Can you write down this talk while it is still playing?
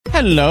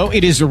Hello,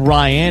 it is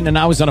Ryan, and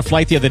I was on a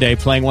flight the other day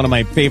playing one of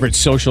my favorite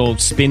social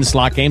spin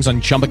slot games on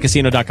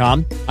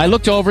ChumbaCasino.com. I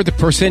looked over at the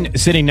person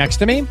sitting next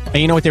to me, and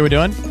you know what they were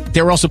doing?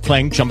 They were also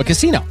playing Chumba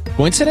Casino.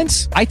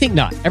 Coincidence? I think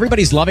not.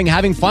 Everybody's loving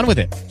having fun with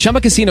it.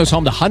 Chumba Casino is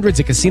home to hundreds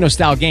of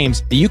casino-style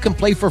games that you can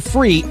play for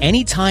free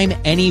anytime,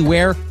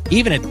 anywhere,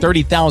 even at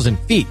 30,000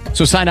 feet.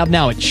 So sign up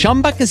now at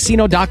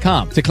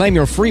ChumbaCasino.com to claim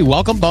your free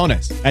welcome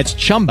bonus. That's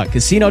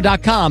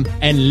ChumbaCasino.com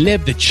and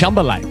live the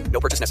Chumba life.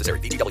 No purchase necessary.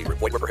 VGW.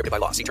 Void where prohibited by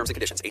law. See terms and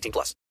conditions.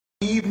 18+.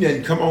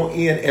 Evening. Come on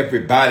in,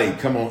 everybody.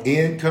 Come on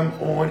in. Come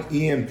on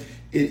in.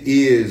 It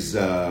is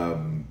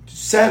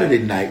Saturday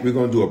night. We're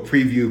going to do a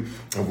preview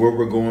of where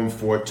we're going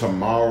for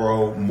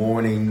tomorrow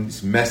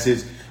morning's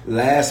message.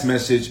 Last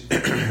message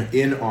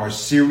in our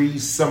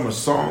series, Summer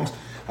Songs.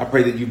 I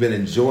pray that you've been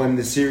enjoying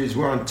the series.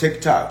 We're on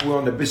TikTok. We're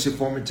on the Bishop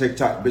Foreman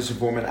TikTok, Bishop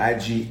Foreman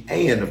IG,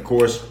 and of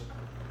course,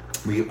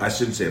 I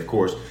shouldn't say of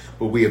course,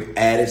 but we have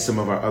added some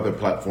of our other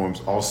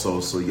platforms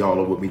also. So y'all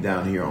are with me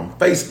down here on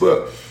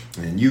Facebook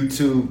and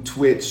YouTube,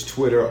 Twitch,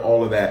 Twitter,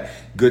 all of that.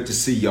 Good to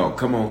see y'all.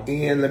 Come on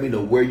in. Let me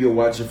know where you're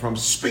watching from.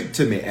 Speak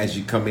to me as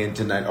you come in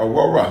tonight.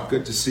 Aurora,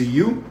 good to see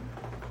you.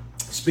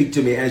 Speak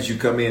to me as you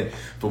come in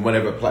from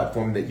whatever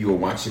platform that you are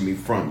watching me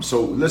from.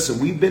 So listen,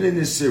 we've been in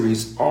this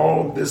series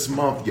all this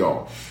month,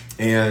 y'all.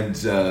 And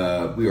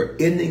we are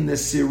ending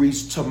this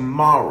series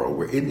tomorrow.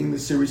 We're ending the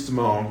series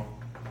tomorrow.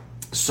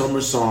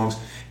 Summer Songs.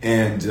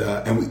 And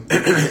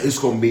it's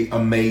going to be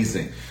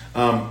amazing.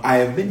 I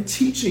have been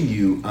teaching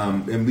you,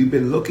 and we've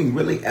been looking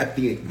really at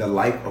the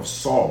life of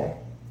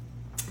Saul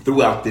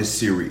throughout this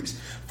series.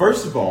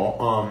 First of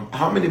all,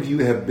 how many of you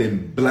have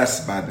been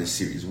blessed by this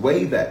series?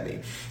 Wave at me.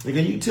 And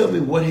can you tell me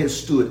what has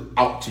stood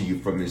out to you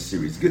from this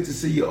series? Good to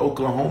see you,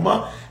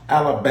 Oklahoma,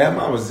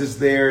 Alabama. I was just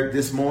there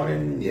this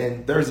morning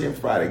and Thursday and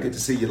Friday. Good to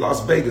see you,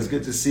 Las Vegas.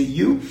 Good to see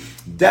you,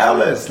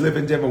 Dallas. Live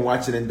in Denver,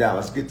 watching in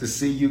Dallas. Good to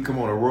see you. Come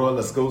on, Aurora.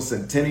 Let's go.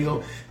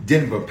 Centennial,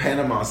 Denver,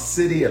 Panama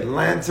City,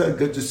 Atlanta.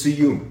 Good to see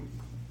you.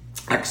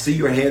 I can see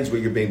your hands where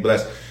you're being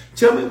blessed.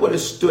 Tell me what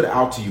has stood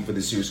out to you for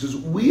this series, because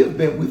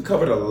we've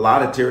covered a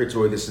lot of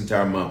territory this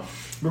entire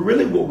month. But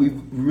really what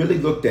we've really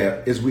looked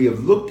at is we have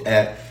looked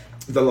at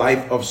the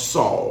life of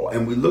Saul,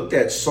 and we looked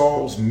at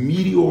Saul's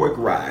meteoric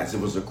rise.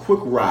 It was a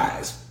quick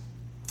rise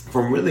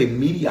from really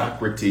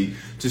mediocrity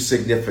to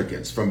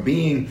significance, from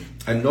being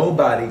a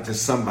nobody to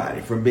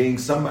somebody, from being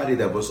somebody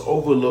that was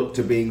overlooked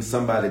to being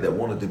somebody that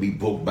wanted to be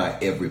booked by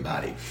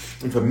everybody.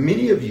 And for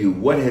many of you,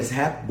 what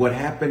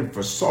happened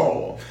for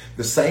Saul,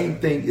 the same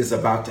thing is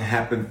about to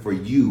happen for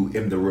you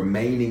in the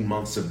remaining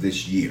months of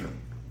this year.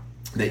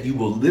 That you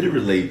will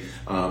literally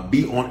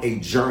be on a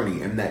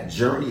journey, and that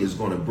journey is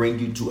going to bring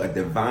you to a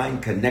divine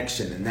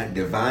connection, and that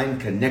divine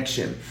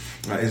connection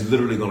is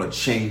literally going to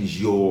change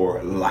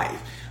your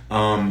life.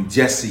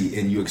 Jesse,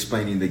 and you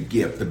explaining the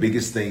gift. The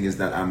biggest thing is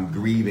that I'm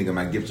grieving, and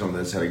my gift's on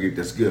the other side of the gift.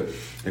 That's good.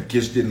 If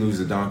Kish didn't lose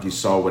a donkey,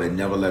 Saul would have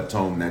never left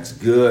home. That's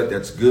good.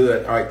 That's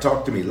good. All right,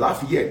 talk to me.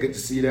 Lafayette, good to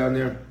see you down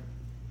there.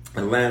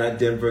 Atlanta,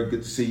 Denver,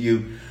 good to see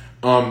you.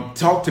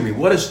 Talk to me.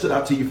 What has stood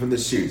out to you from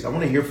this series? I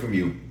want to hear from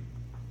you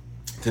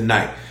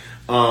tonight.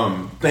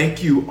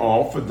 Thank you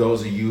all for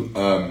those of you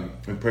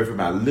and pray for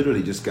me. I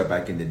literally just got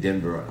back into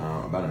Denver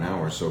about an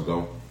hour or so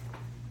ago,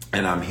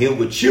 and I'm here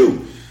with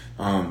you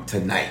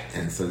tonight.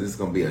 And so this is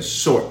going to be a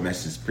short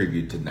message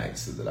preview tonight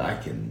so that I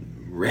can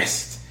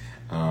rest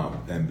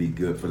and be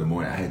good for the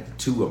morning. I had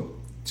two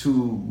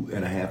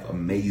and a half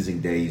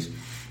amazing days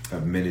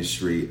of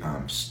ministry,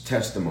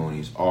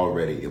 testimonies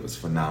already. It was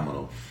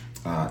phenomenal.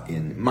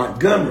 In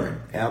Montgomery,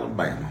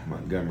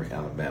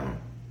 Alabama.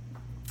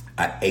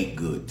 I ate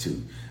good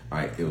too. All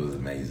right, it was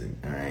amazing.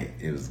 All right,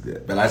 it was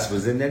good. But I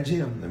was in that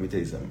gym. Let me tell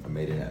you something. I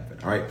made it happen.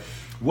 All right,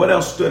 what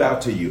else stood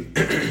out to you?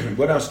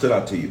 What else stood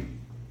out to you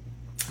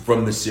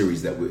from the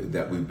series that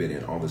we've been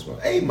in all this while?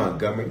 Hey,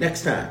 Montgomery,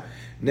 next time.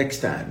 Got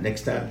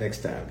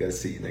to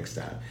see you next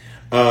time.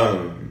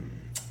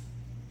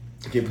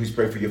 Again, please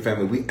pray for your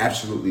family. We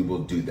absolutely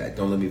will do that.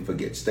 Don't let me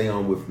forget. Stay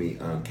on with me,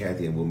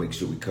 Kathy, and we'll make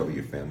sure we cover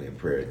your family in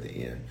prayer at the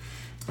end.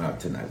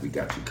 Tonight, we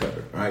got you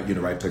covered. All right, you're in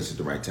the right place at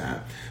the right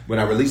time. When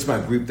I release my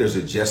group, there's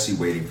a Jesse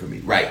waiting for me.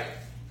 Right.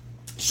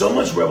 So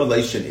much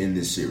revelation in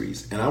this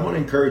series. And I want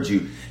to encourage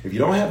you, if you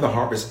don't have the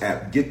Harvest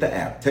app, get the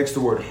app. Text the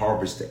word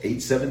Harvest to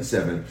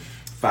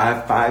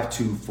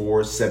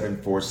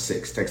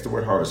 877-552-4746. Text the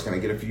word Harvest. Can I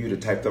get it for you to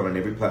type that on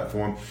every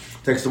platform?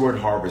 Text the word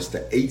Harvest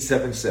to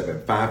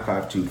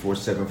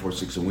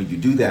 877-552-4746. And when you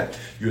do that,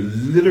 you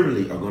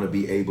literally are going to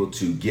be able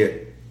to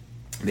get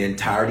the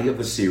entirety of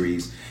the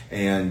series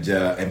and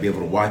be able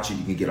to watch it.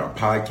 You can get our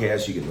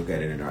podcast. You can look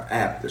at it in our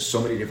app. There's so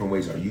many different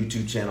ways. Our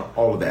YouTube channel,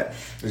 all of that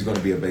is going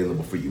to be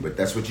available for you. But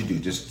that's what you do.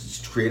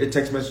 Just create a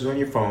text message on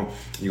your phone.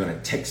 You're going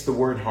to text the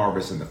word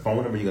Harvest, and the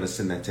phone number you're going to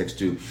send that text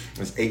to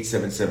is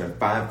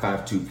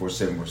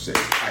 877-552-4746.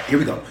 All right, here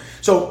we go.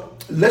 So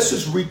let's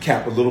just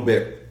recap a little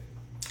bit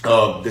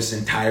of this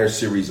entire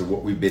series of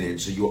what we've been in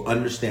so you'll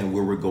understand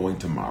where we're going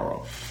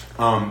tomorrow.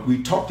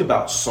 We talked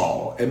about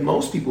Saul, and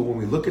most people, when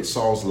we look at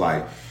Saul's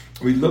life,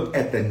 we look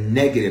at the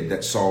negative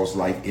that Saul's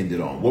life ended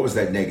on. What was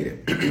that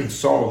negative?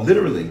 Saul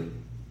literally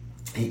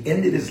He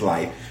ended his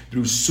life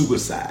through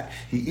suicide.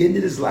 He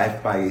ended his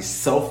life by a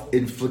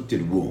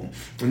self-inflicted wound.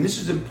 And this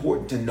is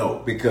important to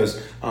note because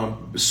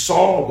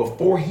Saul,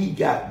 before he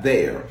got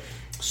there,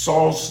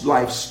 Saul's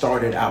life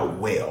started out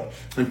well.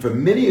 And for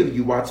many of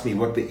you, watch me,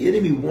 what the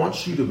enemy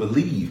wants you to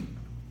believe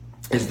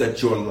is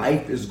that your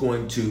life is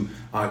going to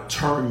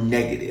turn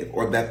negative,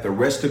 or that the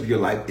rest of your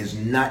life is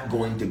not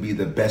going to be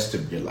the best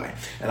of your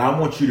life. And I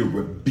want you to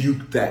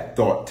rebuke that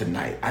thought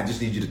tonight. I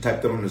just need you to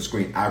type that on the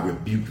screen. I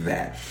rebuke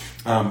that.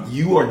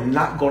 You are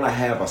not going to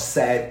have a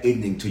sad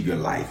ending to your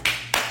life.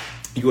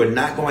 You are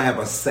not going to have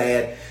a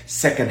sad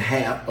second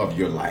half of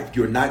your life.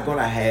 You're not going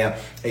to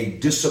have a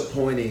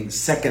disappointing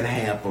second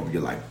half of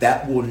your life.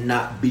 That will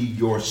not be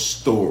your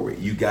story.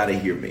 You got to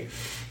hear me.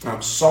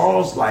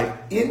 Saul's life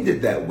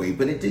ended that way,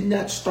 but it did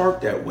not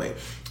start that way.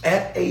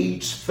 At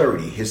age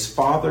 30, his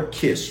father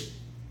Kish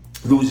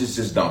loses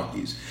his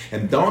donkeys.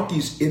 And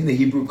donkeys in the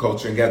Hebrew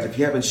culture, and guys, if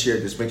you haven't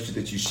shared this, make sure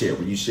that you share.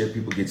 When you share,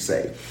 people get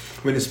saved.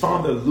 When his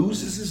father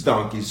loses his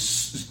donkeys,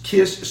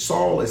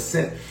 Saul is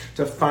sent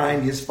to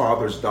find his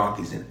father's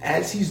donkeys. And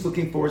as he's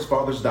looking for his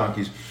father's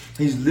donkeys,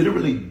 he's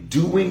literally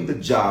doing the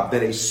job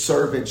that a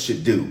servant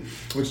should do,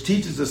 which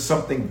teaches us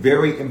something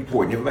very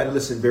important. Everybody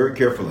listen very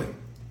carefully.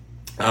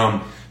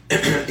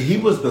 He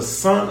was the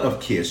son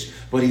of Kish,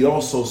 but he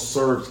also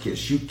served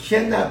Kish. You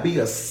cannot be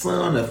a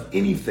son of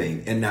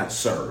anything and not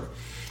serve.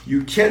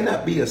 You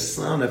cannot be a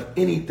son of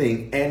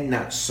anything and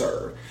not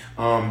serve.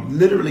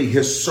 Literally,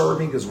 his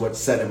serving is what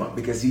set him up,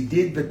 because he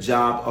did the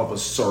job of a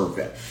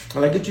servant.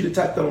 And I get you to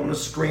type that on the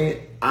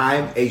screen.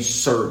 I'm a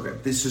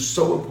servant. This is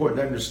so important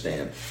to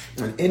understand.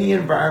 In any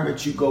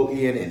environment you go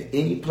in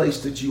any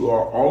place that you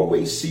are,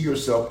 always see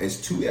yourself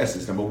as two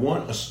S's. Number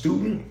one, a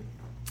student.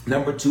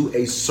 Number two,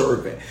 a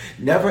servant.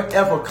 Never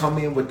ever come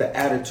in with the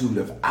attitude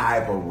of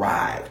I've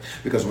arrived.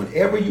 Because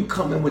whenever you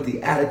come in with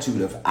the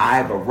attitude of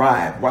I've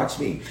arrived, watch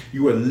me,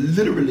 you are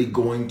literally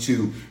going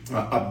to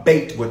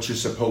abate what you're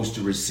supposed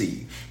to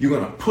receive. You're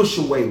going to push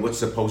away what's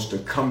supposed to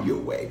come your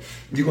way.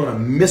 You're going to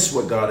miss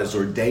what God has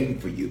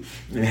ordained for you.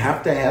 You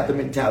have to have the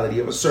mentality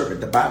of a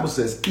servant. The Bible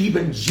says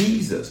even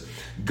Jesus,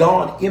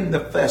 God in the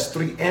flesh,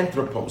 three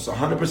anthropos,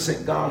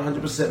 100% God,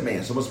 100%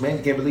 man. So much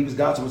man can't believe he's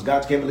God, so much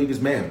God can't believe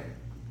he's man.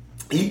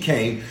 He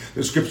came,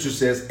 the scripture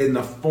says, in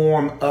the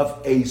form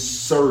of a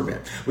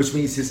servant, which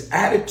means his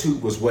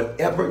attitude was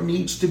whatever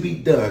needs to be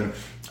done,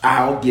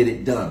 I'll get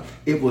it done.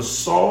 It was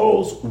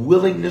Saul's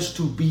willingness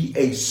to be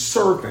a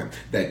servant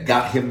that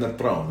got him the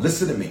throne.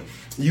 Listen to me.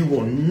 You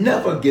will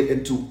never get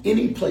into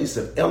any place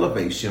of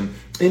elevation,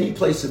 any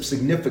place of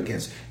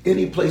significance,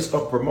 any place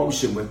of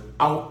promotion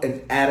without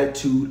an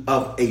attitude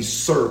of a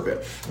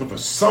servant. And for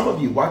some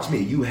of you, watch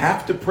me, you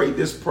have to pray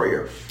this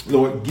prayer.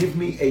 Lord, give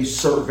me a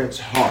servant's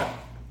heart.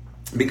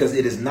 Because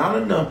it is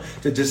not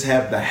enough to just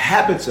have the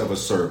habits of a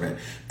servant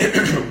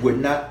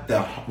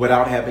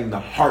without having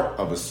the heart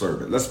of a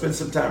servant. Let's spend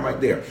some time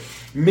right there.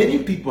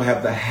 Many people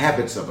have the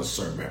habits of a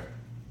servant.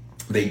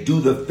 They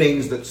do the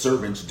things that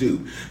servants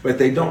do, but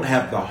they don't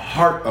have the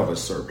heart of a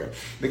servant.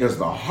 Because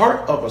the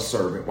heart of a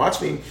servant,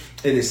 watch me,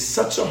 it is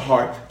such a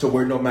heart to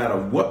where no matter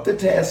what the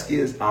task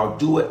is, I'll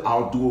do it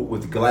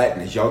with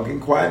gladness. Y'all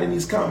getting quiet in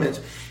these comments.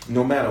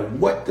 No matter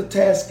what the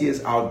task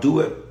is, I'll do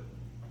it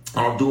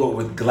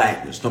with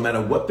gladness. No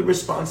matter what the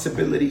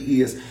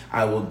responsibility is,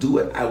 I will do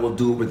it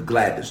with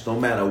gladness. No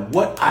matter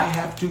what I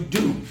have to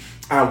do,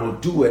 I will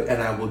do it,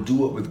 and I will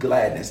do it with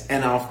gladness.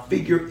 And I'll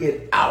figure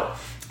it out.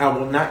 I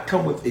will not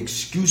come with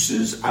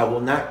excuses. I will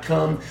not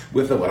come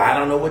with, I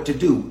don't know what to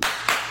do.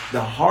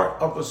 The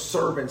heart of a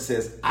servant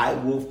says, I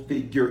will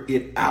figure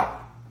it out.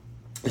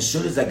 As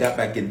soon as I got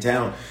back in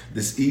town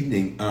this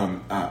evening,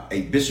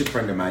 a bishop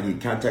friend of mine, he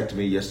contacted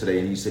me yesterday,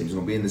 and he said he was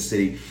going to be in the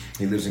city.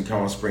 He lives in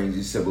Colorado Springs.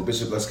 He said, well,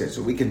 Bishop, let's get.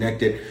 So we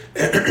connected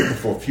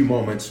for a fefew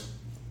moments,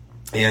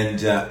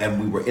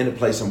 and we were in a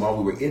place. And while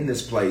we were in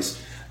this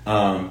place,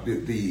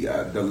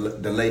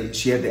 the lady,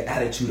 she had the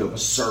attitude of a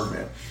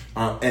servant.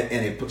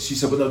 She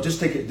said, well, no, just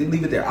take it,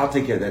 leave it there. I'll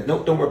take care of that.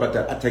 No, don't worry about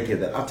that. I'll take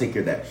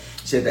care of that.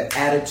 She had the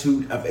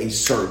attitude of a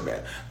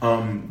servant.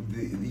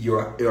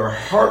 Your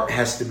heart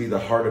has to be the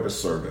heart of a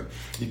servant.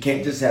 You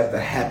can't just have the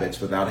habits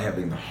without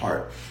having the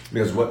heart.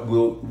 Because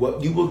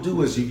what you will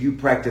do is if you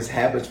practice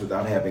habits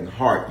without having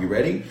heart, you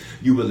ready?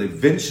 You will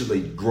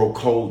eventually grow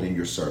cold in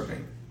your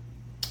serving.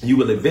 You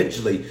will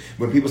eventually,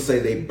 when people say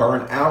they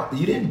burn out,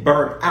 you didn't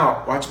burn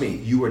out. Watch me.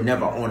 You were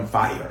never on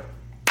fire.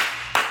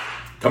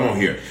 Come on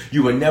here.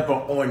 You were never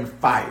on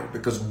fire,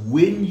 because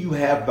when you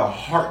have the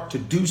heart to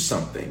do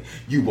something,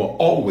 you will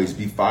always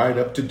be fired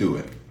up to do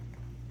it.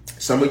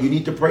 Some of you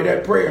need to pray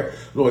that prayer.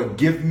 Lord,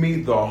 give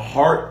me the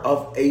heart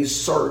of a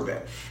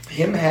servant.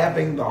 Him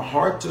having the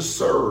heart to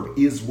serve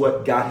is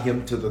what got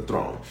him to the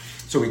throne.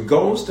 So he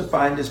goes to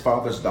find his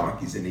father's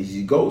donkeys, and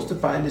he goes to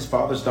find his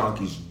father's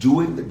donkeys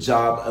doing the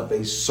job of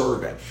a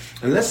servant.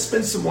 And let's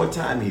spend some more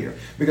time here,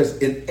 because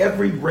in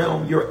every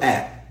realm you're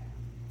at,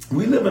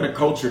 we live in a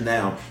culture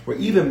now where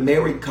even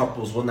married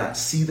couples will not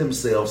see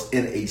themselves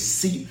in a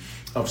seat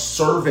of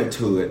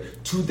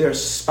servanthood to their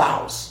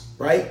spouse,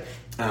 right?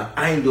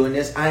 I ain't doing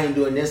this. I ain't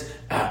doing this.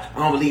 I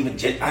don't believe in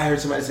gender. I heard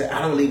somebody say,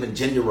 I don't believe in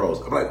gender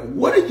roles. I'm like,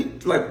 what are you,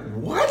 like,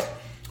 what?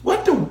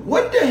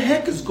 What the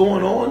heck is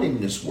going on in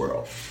this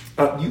world?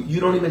 You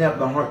don't even have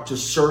the heart to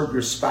serve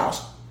your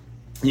spouse.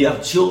 You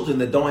have children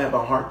that don't have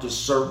a heart to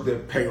serve their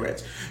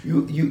parents.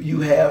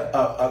 You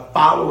have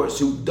followers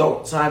who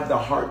don't have the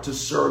heart to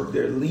serve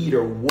their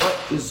leader. What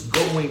is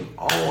going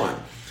on?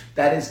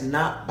 That is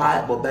not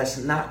Bible. That's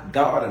not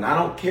God. And I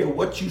don't care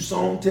what you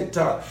saw on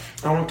TikTok.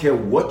 I don't care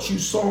what you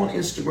saw on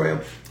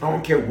Instagram. I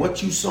don't care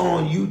what you saw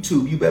on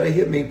YouTube. You better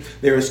hit me.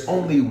 There is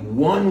only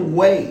one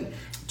way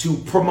to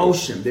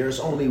promotion. There's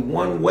only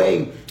one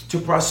way to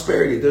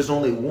prosperity. There's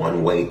only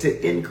one way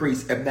to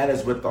increase, and that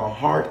is with the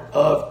heart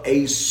of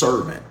a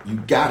servant. You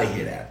gotta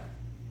hear that.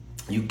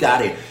 You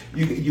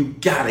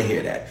gotta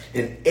hear that.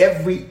 In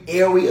every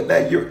area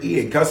that you're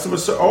in, customer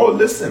service. Oh,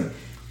 listen.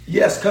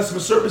 Yes,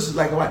 customer service is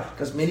like, why?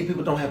 Because many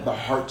people don't have the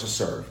heart to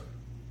serve.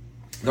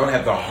 Don't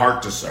have the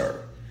heart to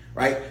serve,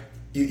 right?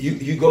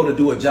 You go to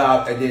do a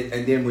job,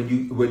 and then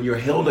when you're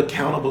held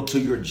accountable to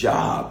your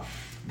job,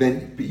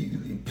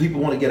 then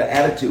people want to get an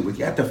attitude with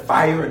you. I had to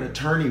fire an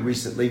attorney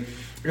recently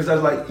because I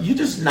was like, you're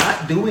just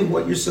not doing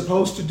what you're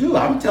supposed to do.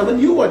 I'm telling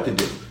you what to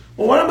do.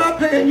 Well, what am I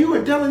paying you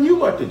and telling you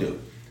what to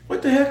do?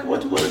 What the heck?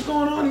 What is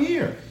going on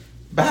here?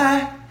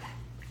 Bye.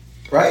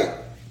 Right?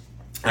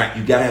 All right,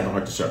 you got to have the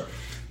heart to serve.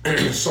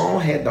 Saul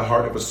had the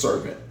heart of a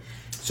servant.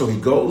 So he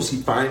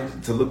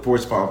finds to look for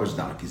his father's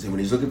donkeys. And when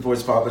he's looking for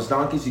his father's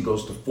donkeys, he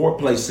goes to 4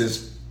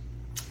 places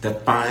to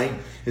find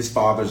his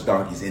father's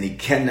donkeys, and he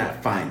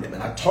cannot find them.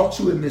 And I taught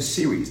you in this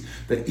series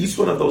that each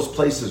one of those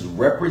places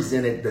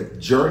represented the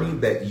journey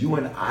that you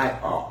and I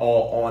are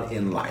all on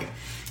in life.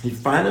 He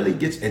finally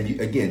gets, and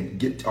you, again,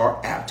 get our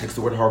app. Text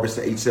the word harvest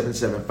to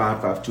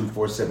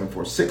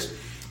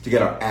 877-552-4746 to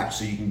get our app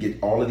so you can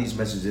get all of these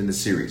messages in the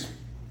series.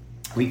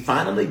 We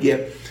finally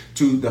get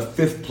to the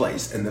 5th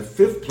place, and the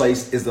 5th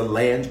place is a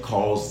land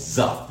called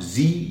Zuph,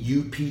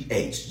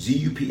 Z-U-P-H,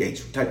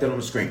 Z-U-P-H. Type that on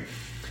the screen.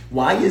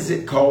 Why is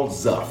it called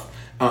Zuph?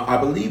 I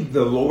believe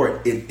the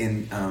Lord,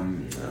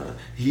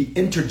 he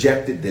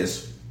interjected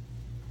this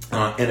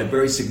in a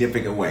very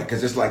significant way,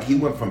 because it's like he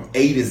went from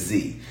A to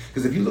Z.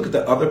 Because if you look at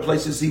the other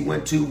places he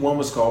went to, one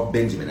was called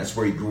Benjamin. That's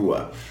where he grew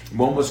up.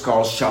 One was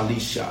called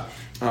Shalisha.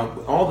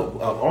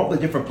 All the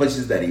different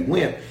places that he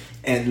went,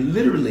 and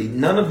literally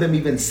none of them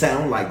even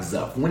sound like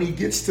Zuph. When he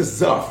gets to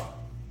Zuph,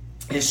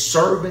 his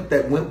servant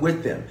that went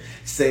with him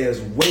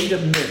says, wait a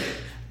minute,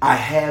 I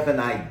have an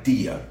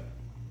idea.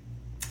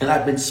 And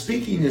I've been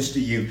speaking this to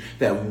you,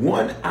 that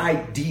one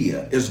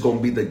idea is going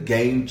to be the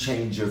game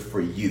changer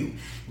for you.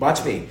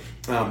 Watch me.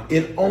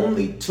 It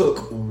only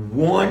took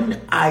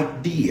one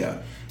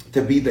idea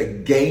to be the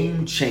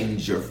game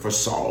changer for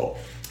Saul.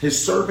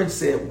 His servant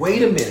said,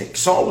 wait a minute.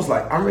 Saul was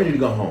like, I'm ready to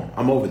go home.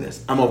 I'm over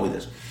this.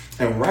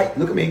 And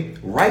look at me,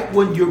 right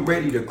when you're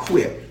ready to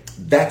quit,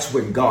 that's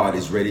when God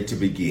is ready to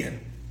begin.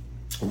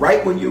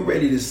 Right when you're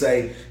ready to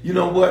say, you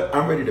know what,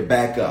 I'm ready to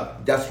back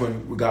up. That's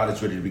when God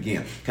is ready to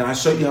begin. Can I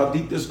show you how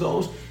deep this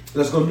goes?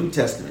 Let's go New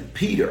Testament.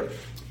 Peter,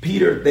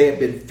 they had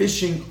been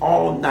fishing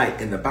all night,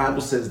 and the Bible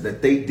says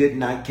that they did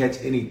not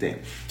catch anything.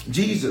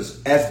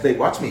 Jesus, as they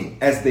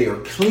are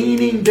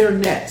cleaning their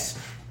nets.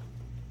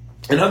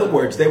 In other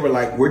words, they were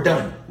like, we're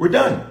done.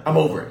 I'm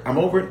over it.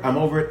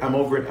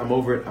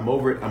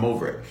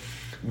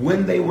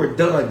 When they were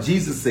done,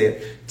 Jesus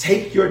said,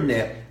 take your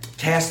net,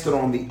 cast it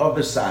on the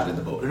other side of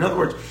the boat. In other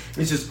words,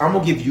 he says, I'm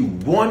going to give you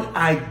one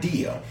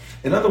idea.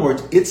 In other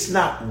words, it's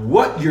not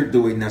what you're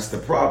doing that's the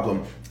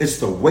problem. It's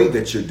the way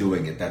that you're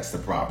doing it that's the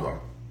problem.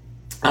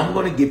 I'm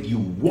going to give you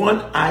one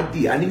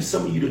idea. I need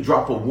some of you to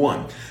drop a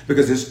 1,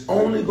 because it's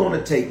only going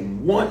to take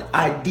one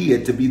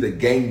idea to be the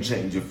game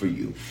changer for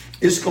you.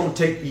 It's going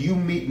to take you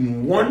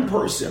meeting one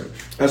person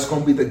that's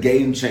going to be the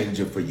game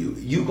changer for you.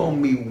 You're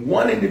going to meet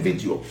one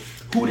individual.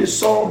 Who did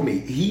Saul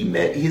meet? He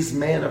met his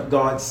man of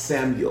God,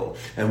 Samuel.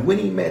 And when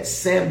he met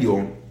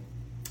Samuel,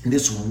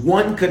 this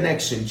one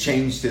connection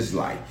changed his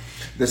life.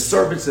 The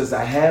servant says,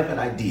 I have an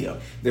idea.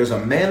 There's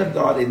a man of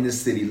God in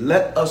this city.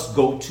 Let us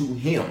go to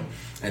him,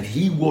 and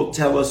he will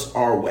tell us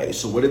our way.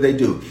 So what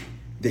do?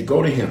 They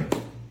go to him.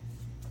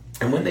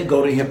 And when they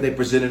go to him, they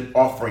present an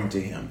offering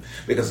to him,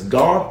 because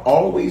God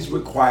always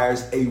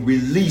requires a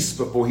release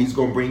before he's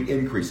going to bring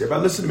increase.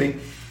 Everybody listen to me.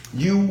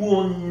 You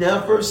will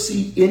never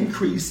see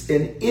increase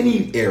in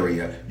any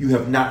area you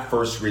have not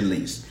first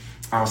released.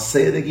 I'll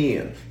say it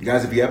again. You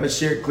guys, if you haven't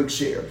shared, click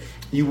share.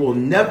 You will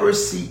never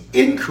see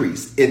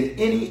increase in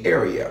any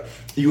area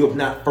you have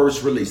not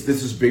first released.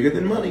 This is bigger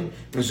than money.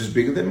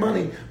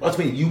 Watch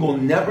me. You will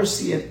never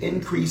see an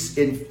increase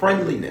in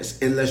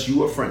friendliness unless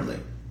you are friendly.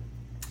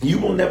 You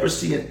will never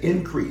see an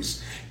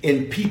increase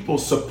in people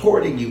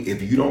supporting you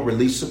if you don't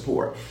release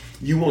support.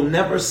 You will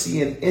never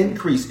see an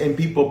increase in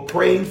people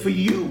praying for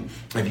you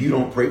if you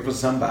don't pray for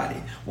somebody.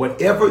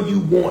 Whatever you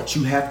want,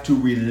 you have to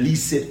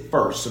release it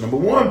first. So number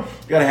 1, you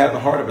got to have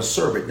the heart of a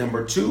servant.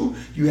 Number 2,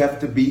 you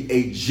have to be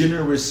a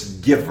generous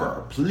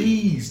giver.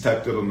 Please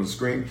type that on the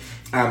screen.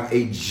 I'm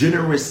a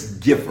generous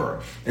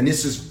giver. And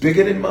this is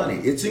bigger than money.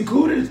 It's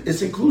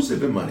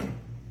inclusive in money.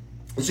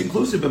 It's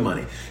inclusive in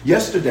money.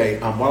 Yesterday,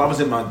 while I was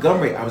in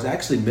Montgomery, I was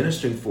actually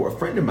ministering for a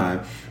friend of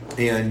mine,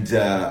 and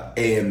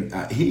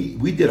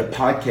we did a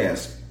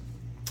podcast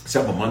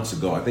several months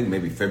ago. I think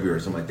maybe February or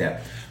something like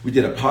that. We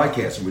did a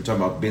podcast, and we were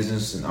talking about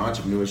business and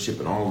entrepreneurship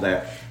and all of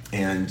that.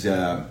 And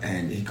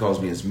he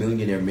calls me his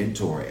millionaire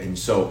mentor. And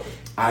so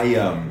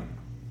I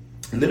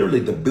literally,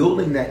 the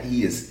building that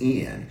he is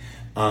in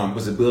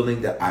was a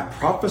building that I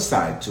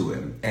prophesied to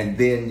him. And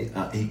then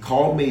he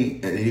called me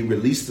and he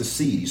released the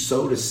seed. He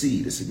sowed a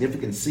seed, a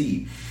significant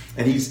seed.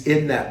 And he's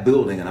in that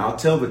building. And I'll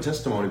tell the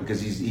testimony because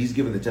he's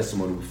given the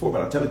testimony before,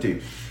 but I'll tell it to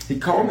you. He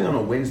called me on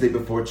a Wednesday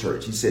before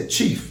church. He said,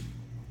 Chief,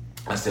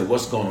 I said,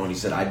 what's going on? He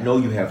said, I know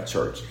you have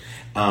church.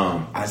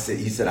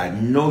 He said, I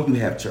know you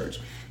have church.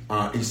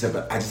 He said,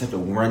 but I just have to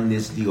run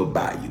this deal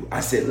by you.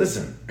 I said,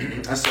 listen,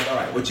 I said, all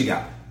right, what you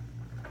got?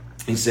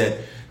 He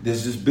said,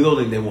 there's this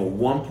building, they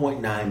want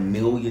 $1.9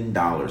 million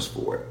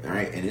for it. All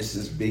right. And it's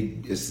this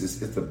big,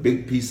 it's a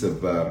big piece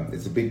of property.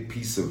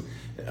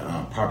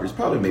 It's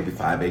probably maybe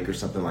 5 acres,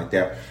 something like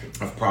that,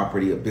 of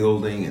property, a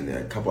building, and there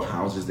are a couple of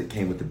houses that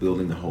came with the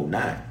building, the whole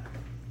nine.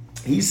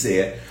 He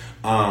said,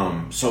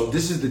 so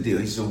this is the deal.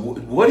 He said,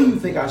 what do you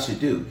think I should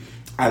do?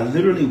 I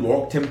literally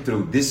walked him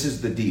through, this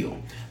is the deal.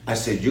 I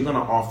said, you're going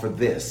to offer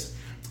this.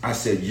 I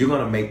said, you're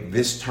going to make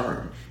this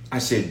term. I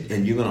said,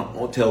 and you're going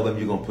to tell them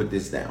you're going to put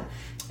this down.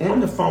 On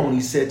the phone,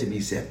 he said to me,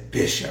 he said,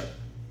 Bishop,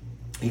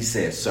 he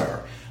said,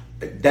 sir,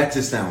 that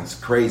just sounds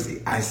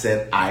crazy. I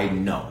said, I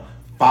know.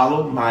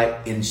 Follow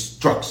my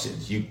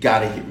instructions. You got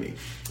to hear me.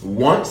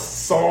 Once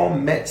Saul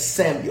met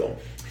Samuel,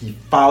 he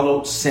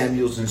followed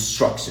Samuel's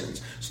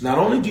instructions. So not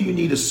only do you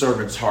need a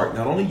servant's heart,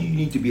 not only do you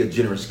need to be a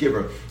generous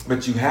giver,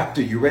 but you have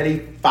to, you ready?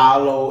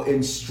 Follow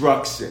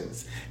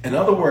instructions. In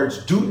other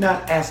words, do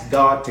not ask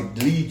God to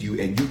lead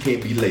you and you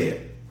can't be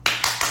led.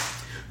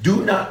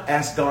 Do not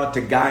ask God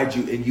to guide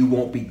you and you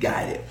won't be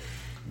guided.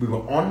 We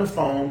were on the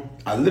phone.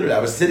 I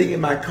was sitting in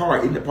my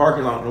car in the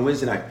parking lot on a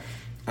Wednesday night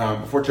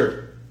before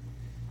church,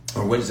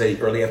 or Wednesday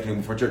early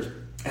afternoon before church.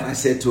 And I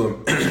said to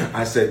him,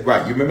 I said,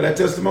 right, you remember that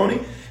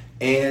testimony?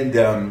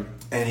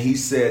 And he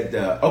said,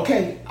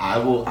 okay, I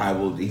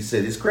will. He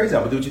said, it's crazy.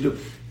 I will do what you do.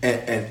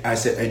 And I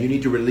said, and you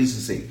need to release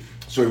the seed.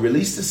 So he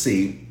released the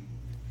seed.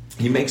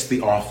 He makes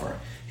the offer.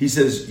 He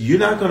says, you're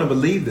not going to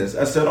believe this.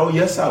 I said, oh,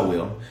 yes, I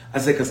will. I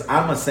said, because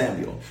I'm a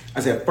Samuel.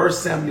 I said, 1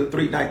 Samuel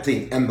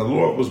 3:19. And the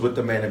Lord was with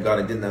the man of God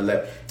and did not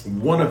let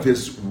one of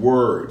his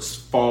words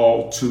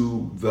fall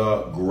to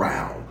the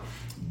ground.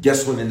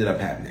 Guess what ended up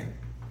happening?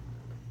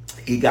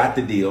 He got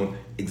the deal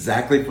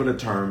exactly for the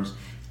terms.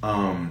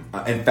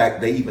 In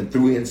fact, they even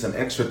threw in some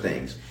extra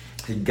things.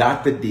 He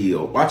got the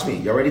deal. Watch me.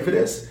 Y'all ready for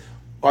this?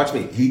 Watch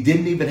me. He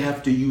didn't even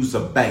have to use a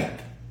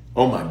bank.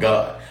 Oh, my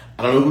God.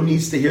 I don't know who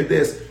needs to hear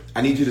this.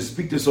 I need you to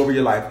speak this over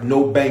your life.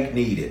 No bank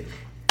needed.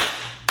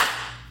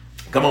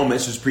 Come on,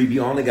 Mrs.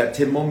 Preview. I only got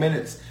 10 more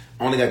minutes.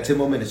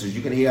 As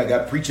you can hear, I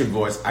got preaching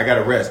voice. I got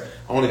to rest.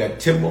 I only got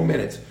 10 more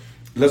minutes.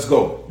 Let's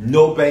go.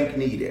 No bank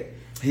needed.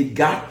 He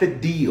got the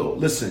deal.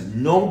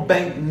 Listen, no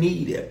bank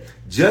needed.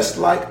 Just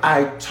like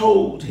I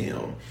told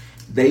him,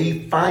 they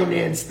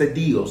financed the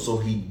deal, so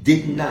he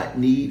did not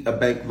need a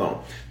bank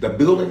loan. The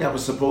building that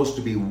was supposed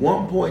to be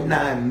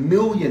 $1.9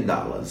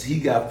 million, he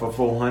got for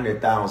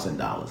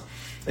 $400,000.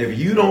 If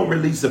you don't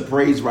release a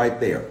praise right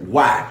there,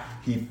 why?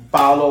 He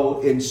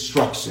followed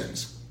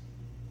instructions.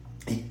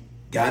 He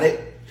got it.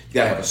 You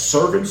got to have a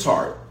servant's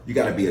heart. You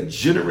got to be a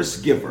generous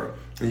giver,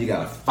 and you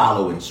got to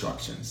follow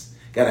instructions.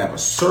 Got to have a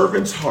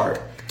servant's heart.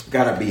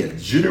 Got to be a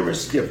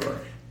generous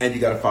giver, and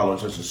you got to follow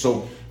instructions.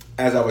 So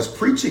as I was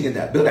preaching in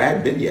that building, I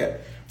hadn't been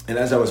yet. And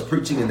as I was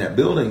preaching in that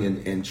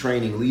building and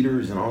training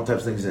leaders and all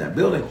types of things in that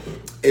building,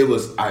 it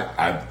was,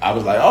 I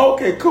was like, oh,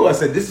 okay, cool. I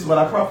said, this is what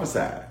I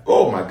prophesied.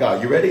 Oh my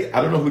God, you ready?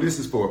 I don't know who this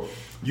is for.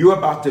 You're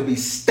about to be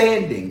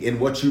standing in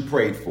what you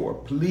prayed for.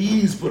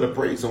 Please put a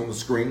praise on the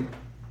screen.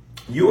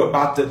 You're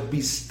about to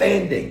be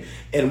standing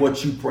in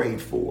what you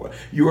prayed for.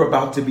 You're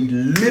about to be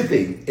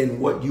living in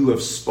what you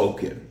have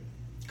spoken.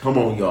 Come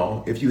on,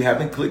 y'all. If you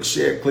haven't clicked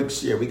share, click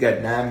share. We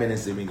got 9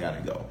 minutes and we got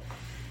to go.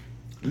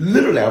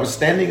 Literally, I was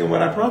standing in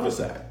what I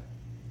prophesied.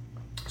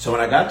 So when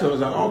I got to it, I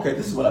was like, okay,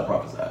 this is what I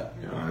prophesied.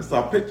 You know, I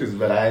saw pictures,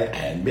 but I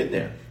hadn't been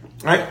there.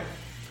 Right?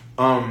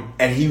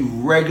 And he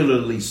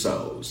regularly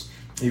sows.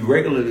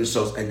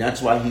 And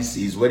that's why he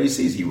sees what he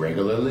sees. He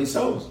regularly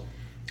sows.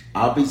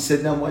 I'll be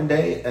sitting there one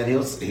day and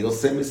he'll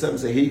send me something and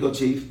say, here you go,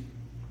 Chief.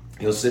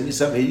 He'll send me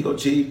something, here you go,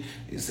 Chief.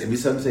 He'll send me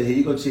something and say, here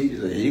you go, Chief.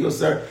 He'll say, here you go,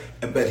 sir.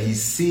 But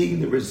he's seeing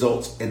the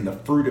results and the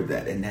fruit of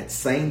that. And that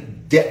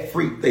same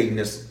debt-free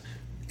thingness,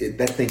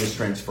 that thing is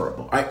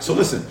transferable. All right, so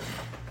listen.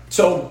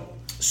 So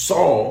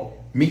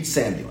Saul meets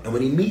Samuel. And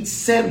when he meets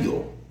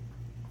Samuel,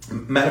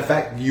 matter of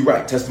fact, you're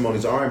right,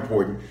 testimonies are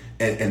important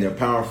and they're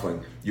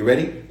powerful. You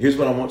ready? Here's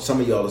what I want some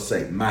of y'all to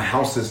say. My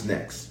house is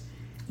next.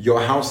 Your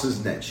house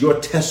is next. Your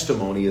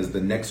testimony is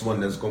the next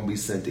one that's going to be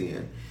sent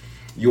in.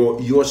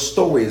 Your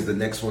story is the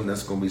next one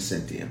that's going to be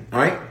sent in. All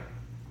right?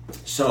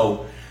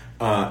 So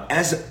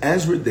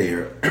as we're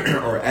there,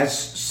 or as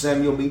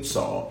Samuel meets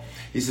Saul,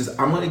 He says,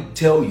 I'm going to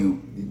tell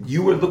you,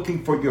 you were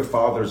looking for your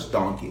father's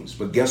donkeys,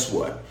 but guess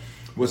what?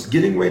 What's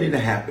getting ready to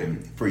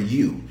happen for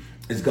you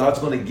is God's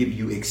going to give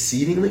you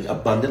exceedingly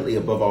abundantly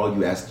above all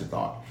you asked or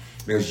thought,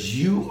 because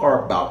you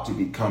are about to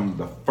become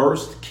the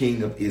first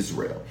king of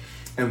Israel.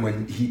 And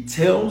when he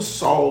tells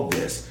Saul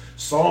this,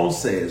 Saul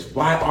says,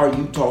 why are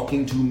you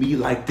talking to me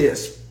like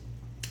this?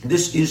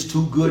 This is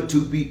too good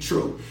to be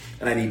true.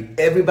 And I need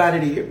everybody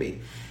to hear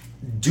me.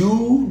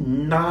 Do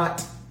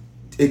not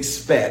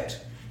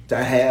expect to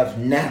have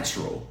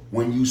natural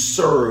when you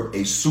serve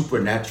a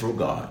supernatural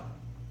God.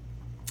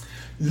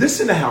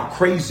 Listen to how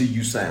crazy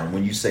you sound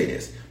when you say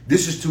this.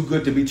 This is too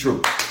good to be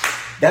true.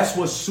 That's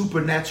what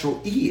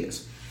supernatural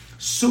is.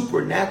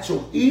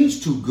 Supernatural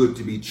is too good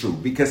to be true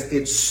because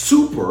it's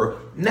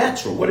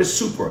supernatural. What is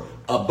super?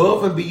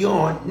 Above and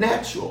beyond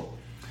natural,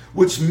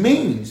 which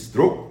means,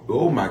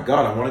 oh my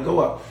God, I want to go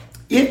up.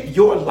 If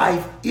your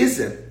life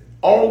isn't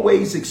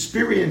always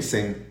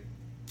experiencing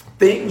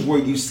things where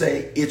you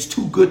say it's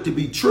too good to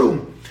be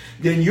true,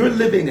 then you're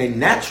living a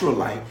natural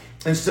life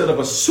instead of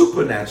a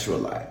supernatural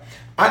life.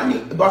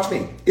 Watch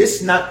me.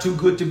 It's not too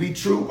good to be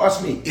true.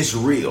 Watch me. It's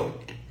real.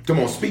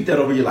 Come on, speak that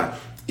over your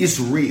life. It's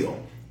real.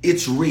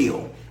 It's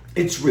real.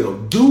 It's real.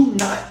 Do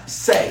not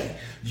say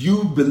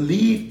you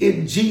believe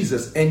in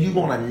Jesus and you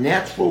want a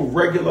natural,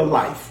 regular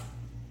life.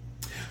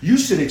 You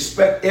should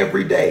expect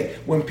every day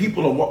when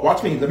people are,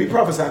 watch me, let me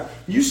prophesy.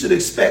 You should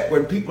expect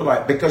when people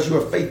are, because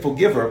you're a faithful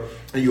giver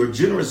and you're a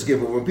generous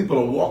giver, when people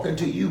are walking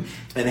to you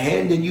and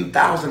handing you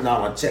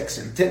 $1,000 checks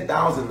and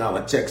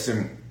 $10,000 checks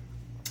and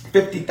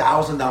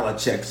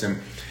 $50,000 checks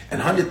and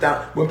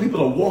 100,000. When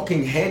people are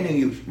walking,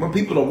 when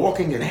people are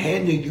walking and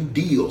handing you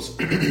deals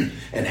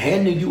and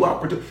handing you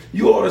opportunities,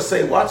 you ought to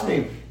say, watch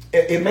me.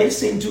 It may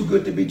seem too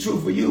good to be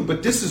true for you,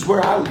 but this is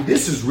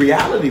this is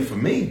reality for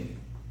me.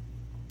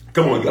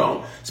 Come on,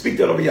 y'all. Speak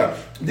that over y'all.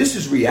 This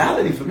is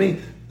reality for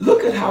me.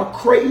 Look at how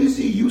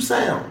crazy you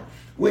sound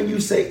when you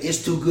say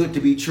it's too good to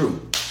be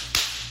true.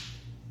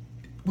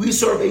 We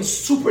serve a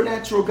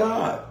supernatural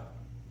God.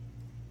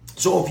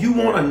 So if you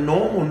want a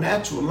normal,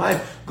 natural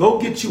life, go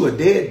get you a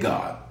dead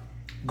God.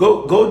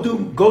 Go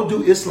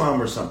do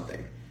Islam or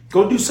something.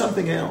 Go do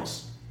something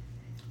else.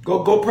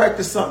 Go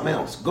practice something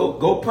else.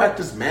 Go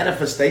practice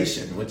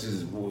manifestation, which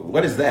is,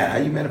 what is that? How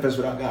you manifest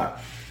without God?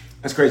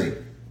 That's crazy.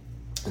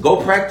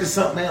 Go practice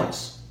something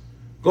else.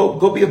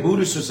 Go be a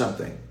Buddhist or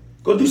something.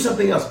 Go do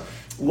something else.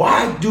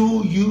 Why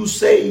do you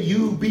say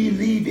you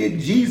believe in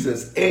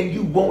Jesus and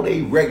you want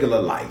a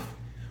regular life?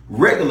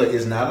 Regular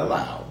is not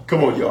allowed.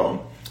 Come on,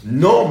 y'all.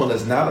 Normal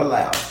is not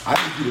allowed. I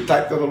need you to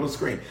type that on the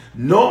screen.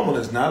 Normal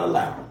is not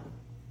allowed.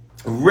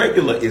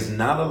 Regular is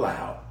not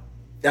allowed.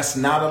 That's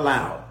not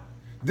allowed.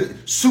 The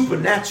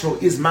supernatural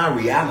is my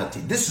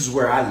reality. This is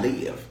where I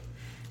live.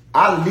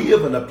 I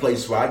live in a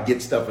place where I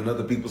get stuff and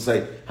other people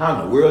say, how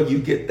in the world you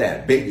get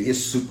that? Baby, it's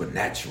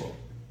supernatural.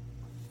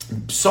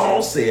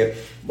 Saul said,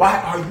 why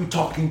are you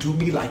talking to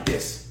me like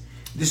this?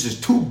 This is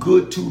too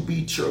good to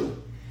be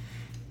true.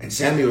 And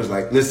Samuel was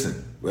like,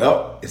 listen,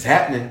 well, it's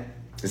happening.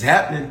 It's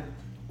happening.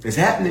 It's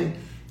happening.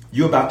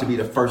 You're about to be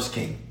the first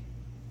king.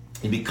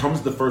 He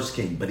becomes the first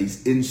king, but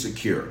he's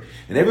insecure.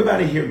 And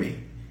everybody hear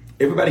me.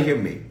 Everybody hear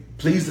me.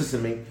 Please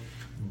listen to me.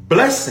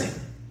 Blessing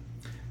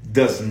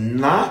does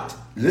not,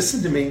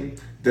 listen to me,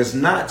 does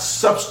not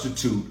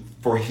substitute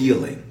for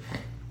healing.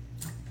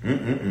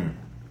 I'm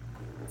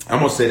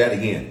going to say that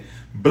again.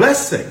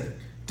 Blessing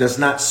does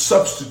not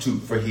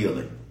substitute for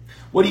healing.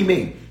 What do you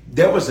mean?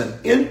 There was an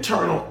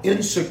internal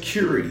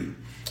insecurity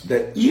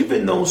that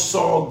even though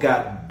Saul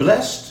got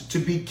blessed to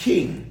be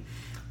king,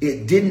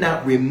 it did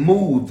not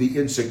remove the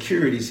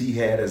insecurities he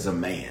had as a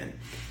man.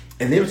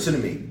 And then listen to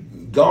me.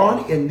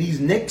 God, in these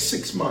next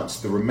 6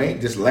 months,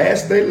 this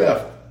last day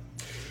left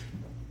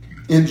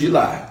in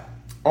July,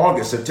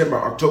 August, September,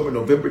 October,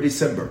 November,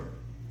 December.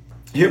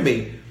 Hear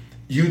me.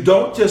 You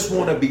don't just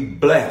want to be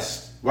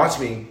blessed. Watch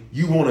me.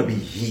 You want to be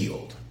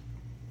healed.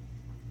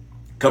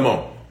 Come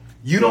on.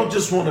 You don't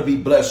just want to be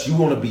blessed. You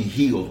want to be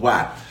healed.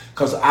 Why?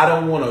 Because I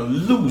don't want to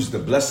lose the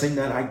blessing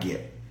that I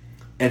get.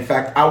 In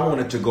fact, I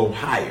want it to go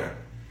higher.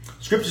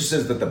 Scripture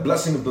says that the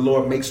blessing of the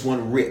Lord makes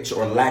one rich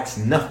or lacks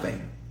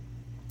nothing.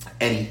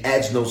 And he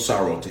adds no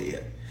sorrow to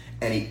it.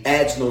 And he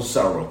adds no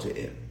sorrow to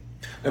it.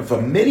 And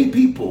for many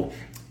people,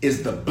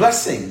 is the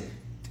blessing.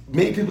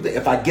 Many people think,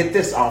 if I get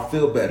this, I'll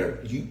feel better.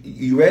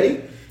 You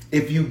ready?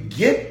 If you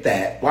get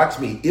that, watch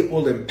me, it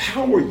will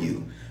empower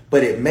you,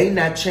 but it may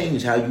not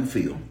change how you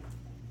feel.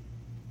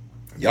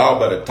 Y'all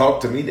better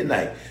talk to me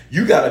tonight.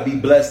 You got to be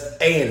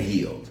blessed and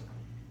healed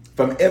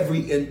from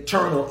every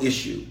internal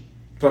issue.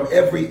 From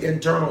every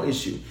internal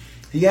issue.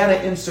 He had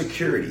an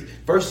insecurity.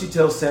 First he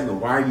tells Samuel,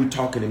 why are you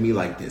talking to me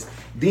like this?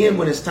 Then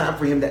when it's time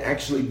for him to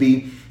actually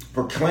be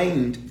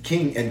proclaimed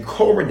king and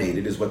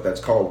coronated, is what that's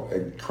called,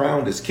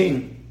 crowned as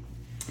king.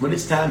 When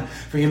it's time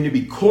for him to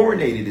be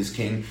coronated as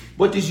king,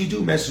 what does he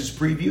do? Message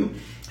preview.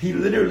 He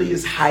literally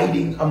is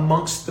hiding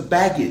amongst the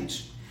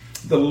baggage.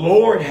 The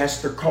Lord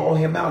has to call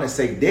him out and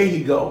say, there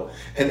you go.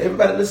 And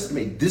everybody listen to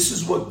me. This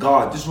is what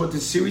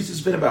this series has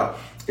been about.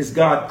 Is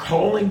God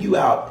calling you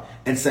out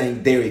and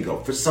saying, there you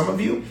go. For some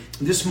of you,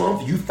 this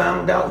month, you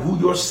found out who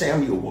your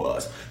Samuel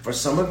was. For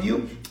some of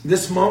you,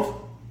 this month,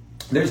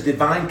 there's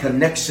divine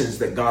connections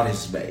that God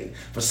has made.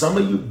 For some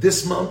of you,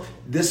 this month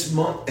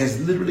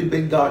has literally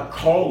been God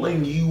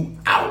calling you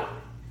out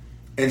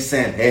and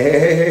saying,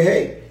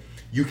 hey,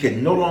 you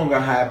can no longer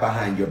hide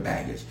behind your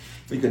baggage.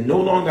 You can no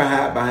longer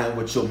hide behind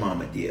what your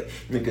mama did.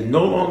 You can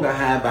no longer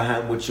hide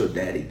behind what your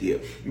daddy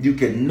did. You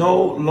can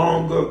no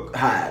longer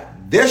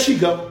hide. There she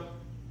go.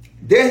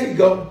 There you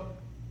go.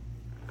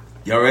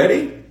 Y'all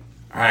ready?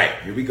 All right,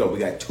 here we go. We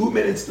got 2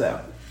 minutes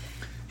left.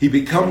 He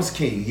becomes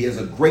king. He has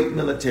a great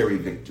military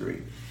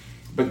victory.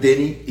 But then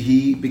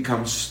he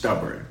becomes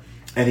stubborn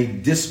and he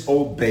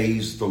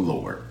disobeys the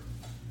Lord.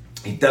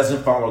 He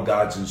doesn't follow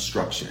God's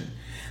instruction.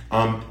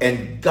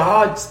 And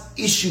God's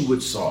issue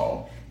with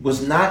Saul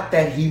was not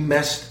that he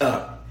messed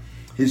up.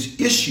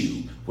 His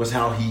issue was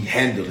how he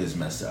handled his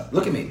mess up.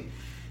 Look at me.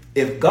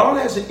 If God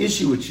has an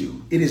issue with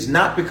you, it is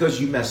not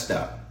because you messed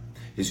up.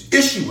 His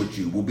issue with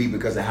you will be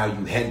because of how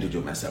you handled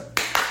your mess up.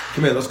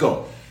 Come here, let's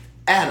go.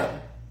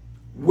 Adam,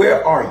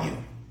 where are you?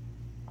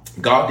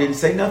 God didn't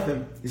say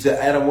nothing. He said,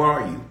 Adam, where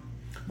are you?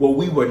 Well,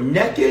 we were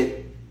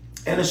naked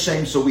and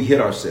ashamed, so we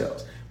hid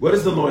ourselves. What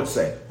does the Lord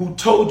say? Who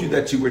told you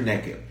that you were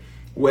naked?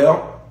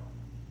 Well,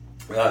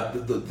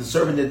 the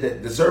servant did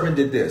that. The servant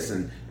did this,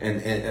 and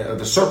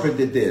the serpent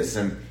did this,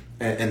 and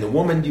the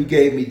woman you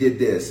gave me did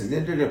this, and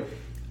then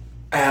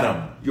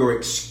Adam, your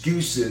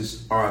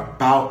excuses are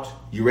about.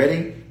 You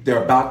ready?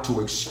 They're about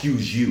to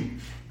excuse you.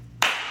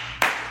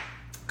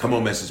 Come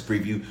on, message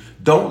preview.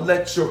 Don't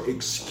let your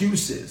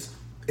excuses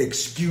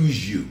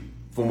excuse you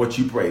from what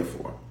you prayed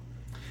for.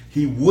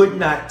 He would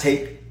not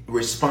take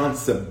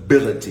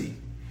responsibility.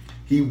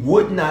 He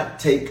would not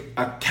take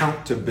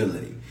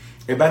accountability.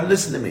 Everybody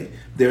listen to me.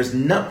 There's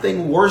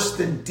nothing worse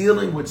than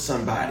dealing with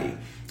somebody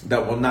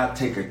that will not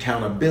take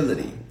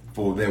accountability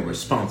for their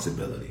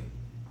responsibility.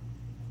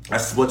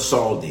 That's what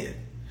Saul did.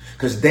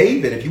 Because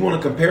David, if you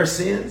want to compare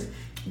sins,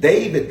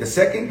 David, the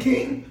second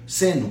king,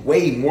 sinned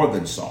way more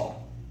than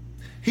Saul.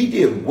 He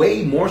did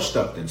way more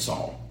stuff than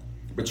Saul.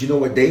 But you know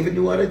what David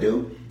knew how to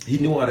do? He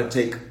knew how to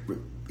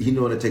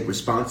take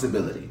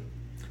responsibility.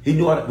 He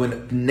knew how to,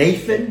 when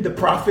Nathan, the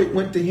prophet,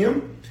 went to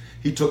him,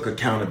 he took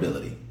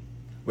accountability.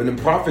 When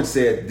the prophet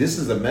said, this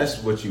is a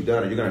mess what you've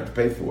done and you're going to have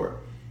to pay for it,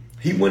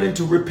 he went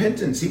into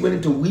repentance. He went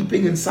into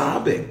weeping and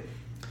sobbing.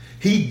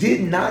 He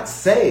did not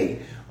say,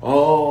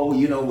 oh,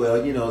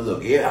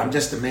 look, yeah, I'm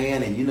just a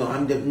man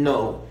and,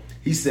 no.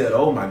 He said,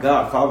 oh, my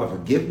God, Father,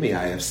 forgive me.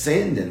 I have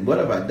sinned and what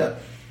have I done?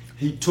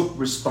 He took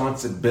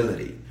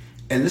responsibility.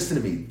 And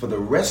listen to me, for the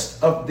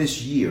rest of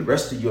this year,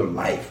 rest of your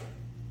life,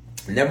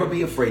 never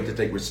be afraid to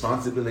take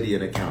responsibility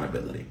and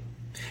accountability.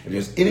 If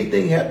there's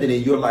anything happening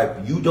in your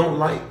life you don't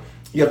like,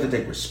 you have to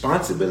take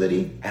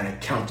responsibility and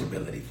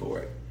accountability for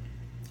it.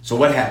 So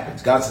what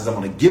happens? God says, I'm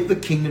going to give the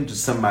kingdom to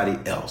somebody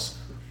else.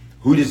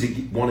 Who does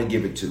he want to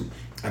give it to?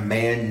 A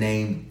man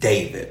named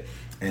David.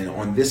 And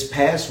on this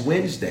past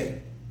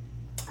Wednesday,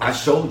 I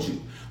showed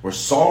you where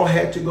Saul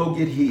had to go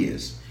get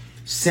his,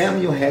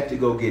 Samuel had to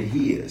go get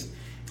his,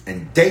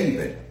 and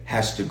David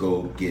has to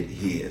go get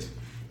his.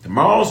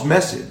 Tomorrow's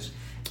message,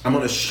 I'm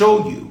going to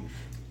show you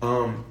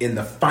in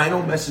the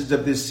final message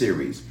of this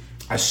series.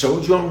 I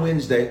showed you on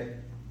Wednesday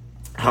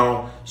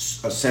how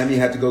Samuel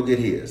had to go get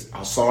his,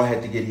 how Saul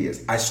had to get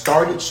his. I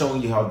started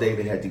showing you how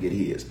David had to get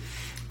his.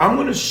 I'm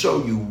going to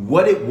show you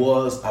what it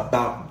was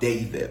about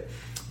David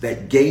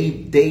that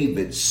gave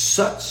David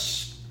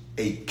such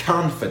a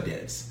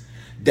confidence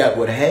that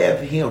would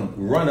have him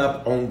run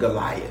up on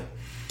Goliath.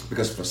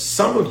 Because for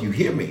some of you,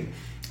 hear me,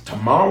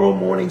 tomorrow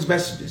morning's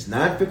messages,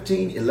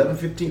 9:15,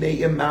 11:15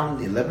 a.m.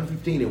 Mountain,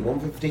 11:15 and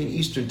 1:15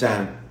 Eastern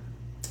Time,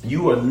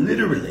 you are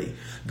literally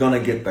going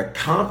to get the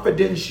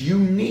confidence you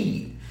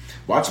need.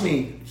 Watch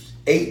me,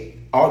 8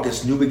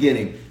 August, new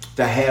beginning,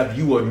 to have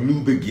you a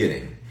new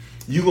beginning.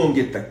 You're going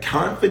to get the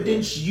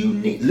confidence you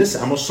need.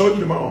 Listen, I'm going to show you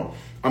tomorrow.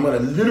 I'm going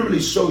to literally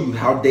show you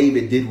how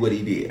David did what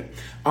he did.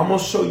 I'm going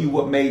to show you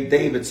what made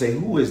David say,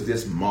 who is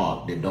this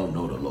mob that don't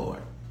know the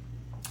Lord?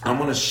 I'm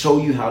going to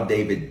show you how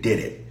David did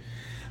it.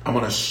 I'm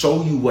going to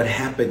show you what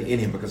happened in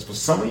him. Because for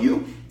some of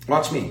you,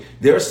 watch me,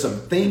 there are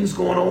some things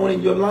going on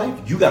in your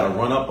life you got to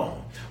run up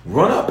on.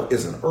 Run up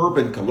is an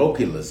urban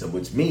colloquialism,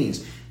 which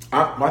means,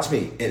 watch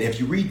me, and if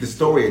you read the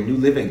story in New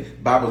Living,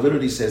 Bible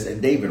literally says,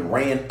 and David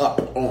ran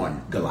up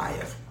on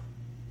Goliath.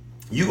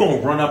 You're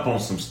going to run up on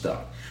some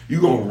stuff.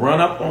 You're going to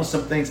run up on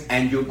some things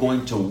and you're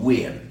going to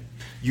win.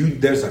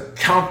 There's a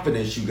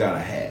confidence you got to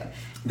have.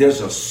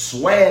 There's a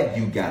swag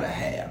you got to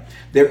have.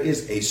 There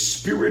is a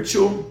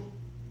spiritual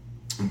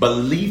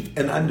belief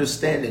and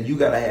understanding you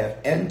got to have.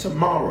 And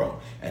tomorrow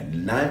at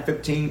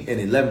 9:15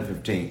 and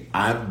 11:15,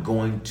 I'm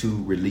going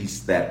to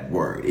release that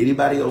word.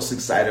 Anybody else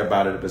excited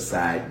about it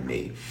beside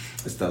me?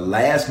 It's the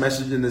last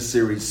message in the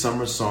series,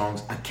 Summer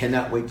Songs. I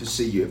cannot wait to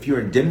see you. If you're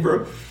in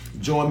Denver,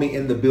 join me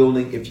in the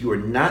building. If you are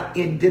not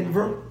in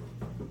Denver,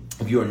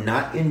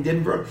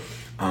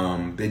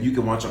 then you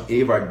can watch on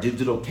any of our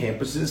digital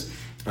campuses.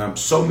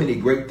 So many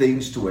great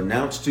things to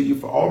announce to you.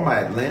 For all my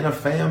Atlanta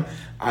fam,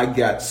 I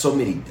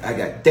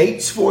got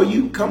dates for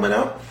you coming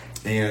up,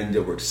 and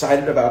we're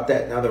excited about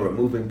that. Now that we're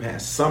moving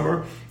past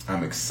summer,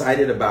 I'm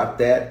excited about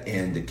that,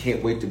 and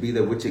can't wait to be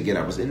there with you again.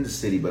 I was in the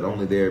city, but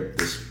only there,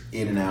 just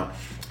in and out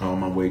on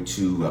my way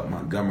to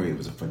Montgomery. It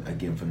was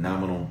again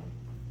phenomenal.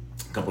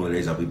 A couple of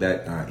days. I'll be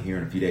back here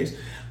in a few days,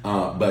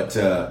 but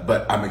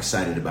I'm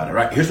excited about it. All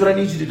right, here's what I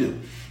need you to do.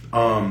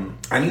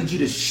 I need you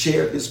to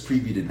share this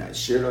preview tonight.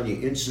 Share it on your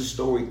Insta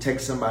story.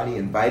 Text somebody.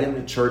 Invite them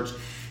to church.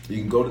 You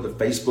can go to the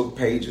Facebook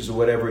pages or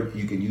whatever.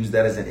 You can use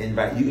that as an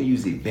invite. You can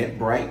use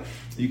Eventbrite.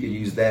 You can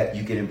use that.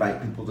 You can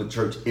invite people to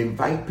church.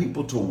 Invite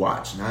people to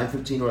watch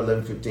 9:15 or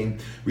 11:15.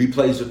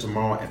 Replays are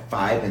tomorrow at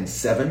 5 and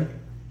 7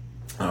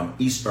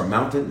 Eastern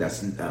Mountain.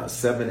 That's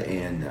 7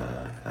 and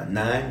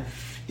 9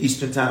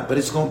 Eastern time. But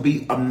it's going to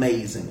be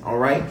amazing. All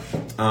right.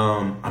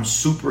 I'm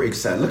super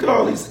excited. Look at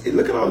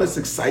all this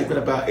excitement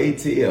about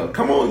ATL.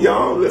 Come on,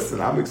 y'all.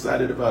 Listen, I'm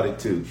excited about it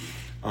too.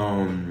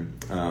 And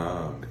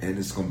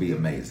it's going to be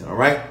amazing. All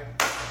right.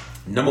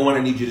 Number one,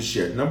 I need you to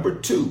share. Number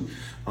two,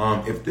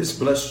 if this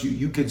blessed you,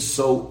 you can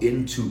sow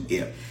into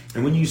it.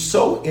 And when you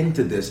sow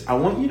into this, I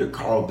want you to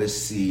call this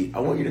seed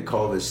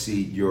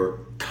your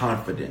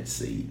confidence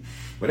seed.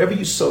 Whatever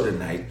you sow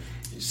tonight,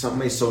 some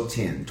may sow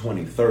 10,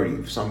 20,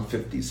 30, some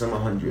 50, some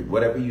 100,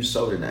 whatever you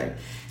sow tonight.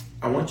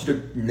 I want you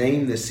to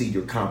name this seed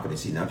your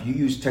confidence seed. Now, if you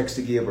use text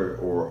to give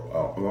or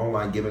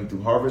online giving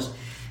through Harvest,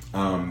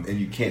 and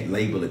you can't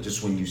label it,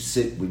 just when you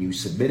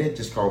submit it,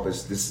 just call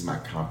this is my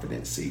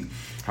confidence seed.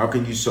 How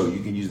can you sow? You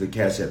can use the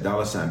Cash App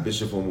 $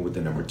 Bishop Foreman with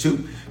the number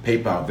 2,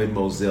 PayPal,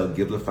 Venmo, Zelle,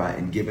 Givelify,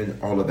 and Giving.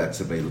 All of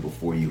that's available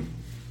for you.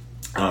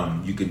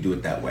 You can do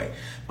it that way.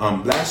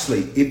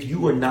 Lastly, if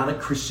you are not a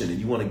Christian and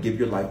you want to give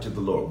your life to the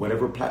Lord,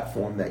 whatever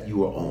platform that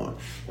you are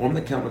on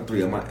the count of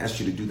 3, I'm going to ask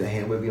you to do the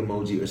hand wave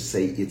emoji or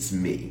say it's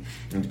me.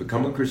 And to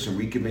become a Christian,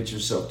 recommit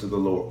yourself to the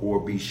Lord, or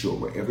be sure.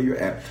 Wherever you're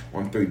at,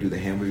 on 3, do the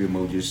hand wave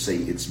emoji or say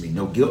it's me.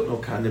 No guilt, no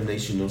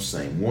condemnation, no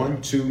shame.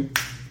 1, 2,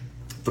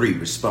 3.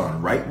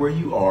 Respond right where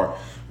you are.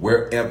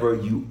 Wherever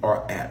you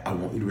are at, I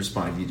want you to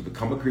respond. You need to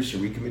become a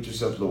Christian, recommit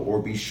yourself to the Lord,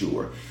 or be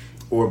sure.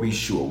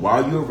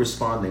 While you're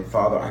responding,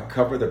 Father, I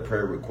cover the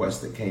prayer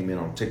requests that came in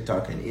on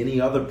TikTok and any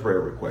other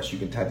prayer requests. You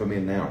can type them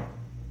in now.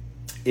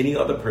 Any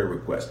other prayer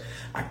requests.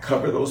 I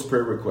cover those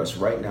prayer requests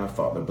right now,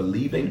 Father,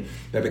 believing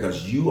that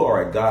because you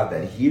are a God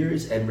that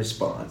hears and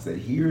responds, that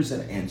hears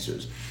and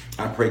answers.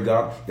 I pray,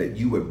 God, that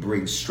you would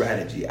bring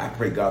strategy. I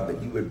pray, God,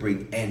 that you would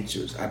bring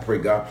answers. I pray,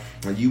 God,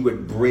 that you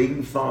would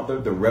bring, Father,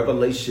 the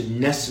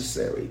revelation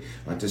necessary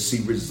to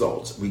see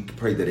results. We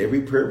pray that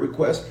every prayer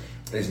request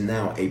is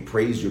now a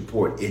praise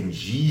report. In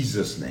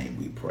Jesus' name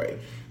we pray.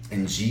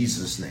 In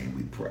Jesus' name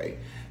we pray.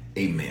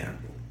 Amen.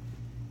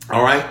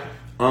 All right.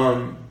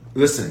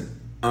 Listen.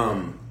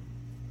 Amen.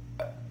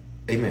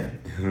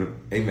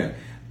 Amen.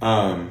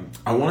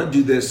 I want to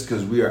do this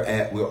because we're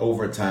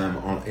over time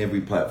on every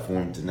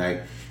platform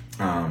tonight.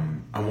 I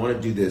want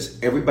to do this.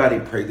 Everybody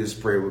pray this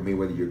prayer with me,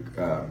 whether you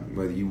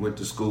went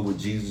to school with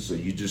Jesus or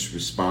you just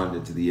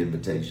responded to the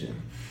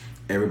invitation.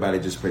 Everybody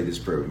just pray this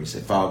prayer with me.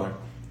 Say, Father,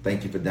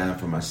 thank you for dying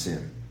for my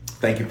sin.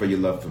 Thank you for your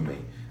love for me.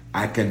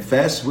 I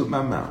confess with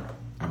my mouth,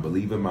 I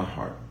believe in my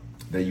heart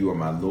that you are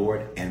my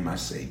Lord and my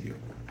Savior.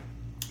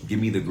 Give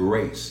me the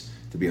grace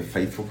to be a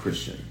faithful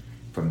Christian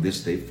from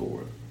this day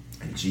forward.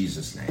 In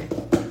Jesus' name,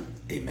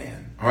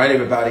 amen. All right,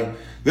 everybody.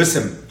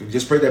 Listen, if you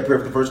just prayed that prayer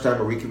for the first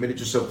time or recommitted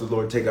yourself to the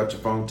Lord, take out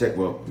your phone.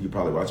 You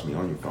probably watch me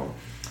on your phone.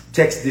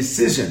 Text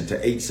decision to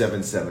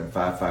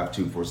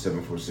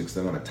 877-552-4746.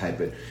 I'm going to type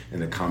it in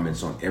the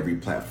comments on every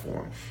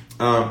platform.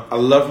 I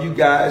love you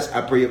guys.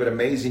 I pray you have an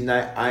amazing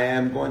night. I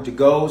am going to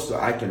go so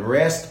I can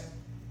rest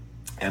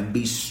and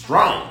be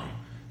strong.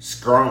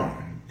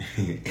 Strong.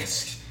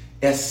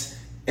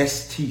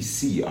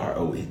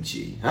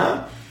 S-T-C-R-O-N-G.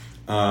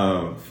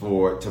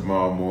 For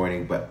tomorrow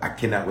morning. But I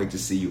cannot wait to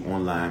see you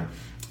online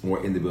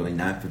or in the building,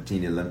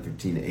 9:15 and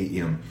 11:15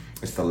 a.m.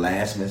 It's the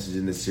last message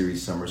in the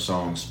series, Summer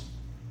Songs.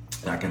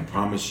 And I can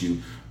promise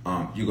you,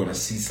 you're going to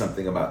see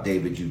something about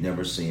David you've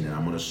never seen, and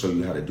I'm going to show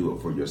you how to do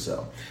it for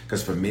yourself.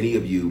 Because for many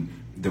of you,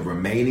 the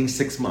remaining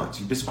 6 months,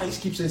 why you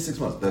keep saying 6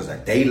 months? There's a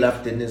day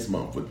left in this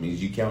month, which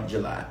means you count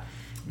July,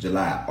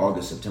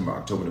 August, September,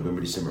 October, November,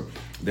 December.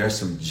 There's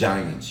some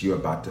giants you're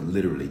about to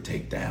literally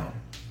take down.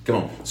 Come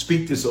on,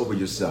 speak this over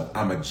yourself.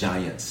 I'm a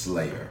giant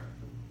slayer.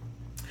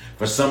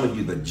 For some of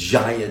you, the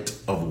giant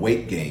of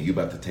weight gain you're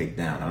about to take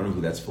down. I don't know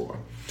who that's for.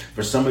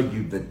 For some of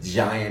you, the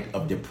giant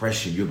of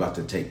depression you're about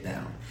to take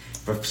down.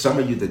 For some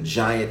of you, the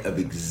giant of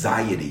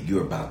anxiety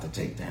you're about to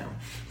take down.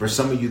 For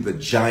some of you, the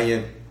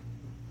giant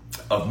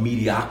of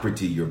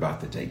mediocrity you're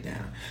about to take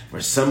down. For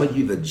some of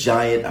you, the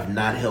giant of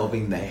not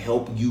having the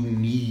help you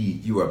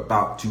need you're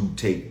about to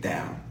take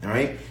down. All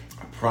right?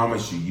 I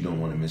promise you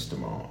don't want to miss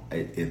tomorrow.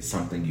 It's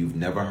something you've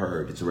never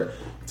heard. It's a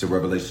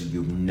revelation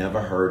you've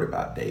never heard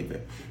about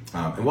David.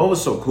 And what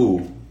was so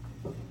cool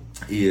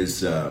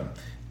is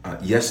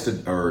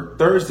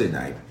Thursday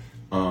night,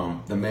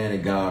 the man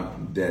of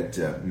God that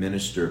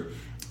ministered,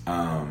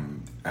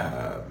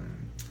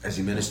 as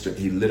he ministered,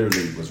 he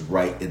literally was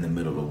right in the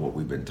middle of what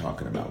we've been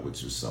talking about,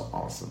 which was so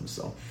awesome.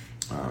 So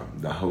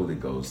The Holy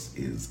Ghost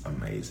is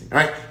amazing. All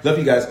right, love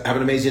you guys. Have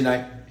an amazing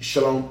night.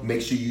 Shalom.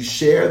 Make sure you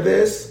share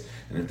this,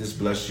 and if this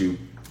bless you,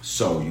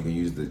 so you can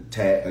use the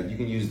tag. You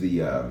can use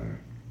the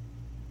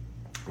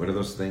what are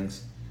those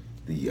things?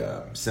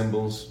 The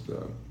symbols.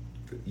 The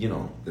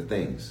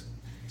things.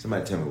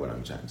 Somebody tell me what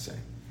I'm trying to say.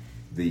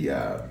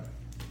 The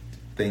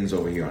things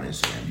over here on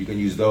Instagram. You can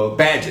use those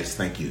badges.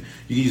 Thank you.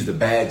 You can use the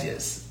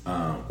badges,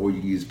 or you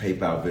can use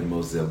PayPal,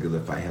 Venmo, Zelle,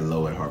 Giveify,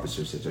 hello at Harvest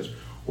Church,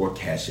 or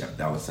Cash App,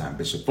 $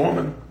 Bishop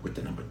Foreman with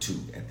the number 2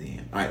 at the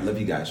end. All right, love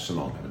you guys.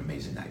 Shalom. Have an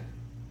amazing night.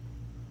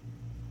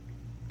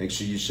 Make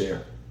sure you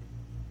share.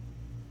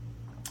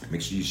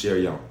 Make sure you share,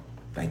 y'all.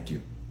 Thank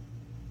you.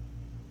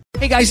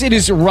 Hey guys, it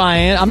is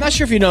Ryan. I'm not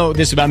sure if you know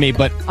this about me,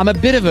 but I'm a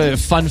bit of a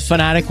fun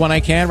fanatic when I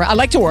can. I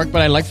like to work,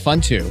 but I like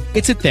fun too.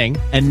 It's a thing.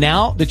 And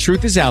now the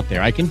truth is out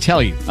there. I can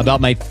tell you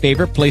about my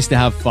favorite place to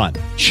have fun.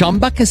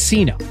 Chumba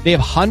Casino. They have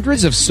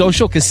hundreds of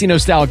social casino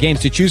style games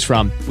to choose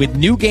from with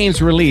new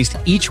games released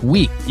each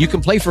week. You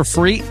can play for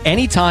free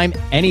anytime,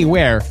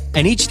 anywhere.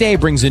 And each day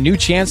brings a new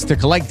chance to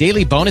collect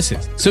daily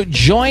bonuses. So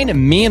join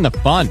me in the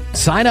fun.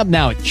 Sign up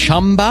now at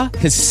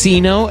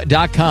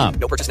ChumbaCasino.com.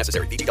 No purchase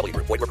necessary. VGW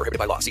Group. Void where prohibited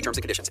by law. See terms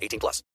and conditions. 18+.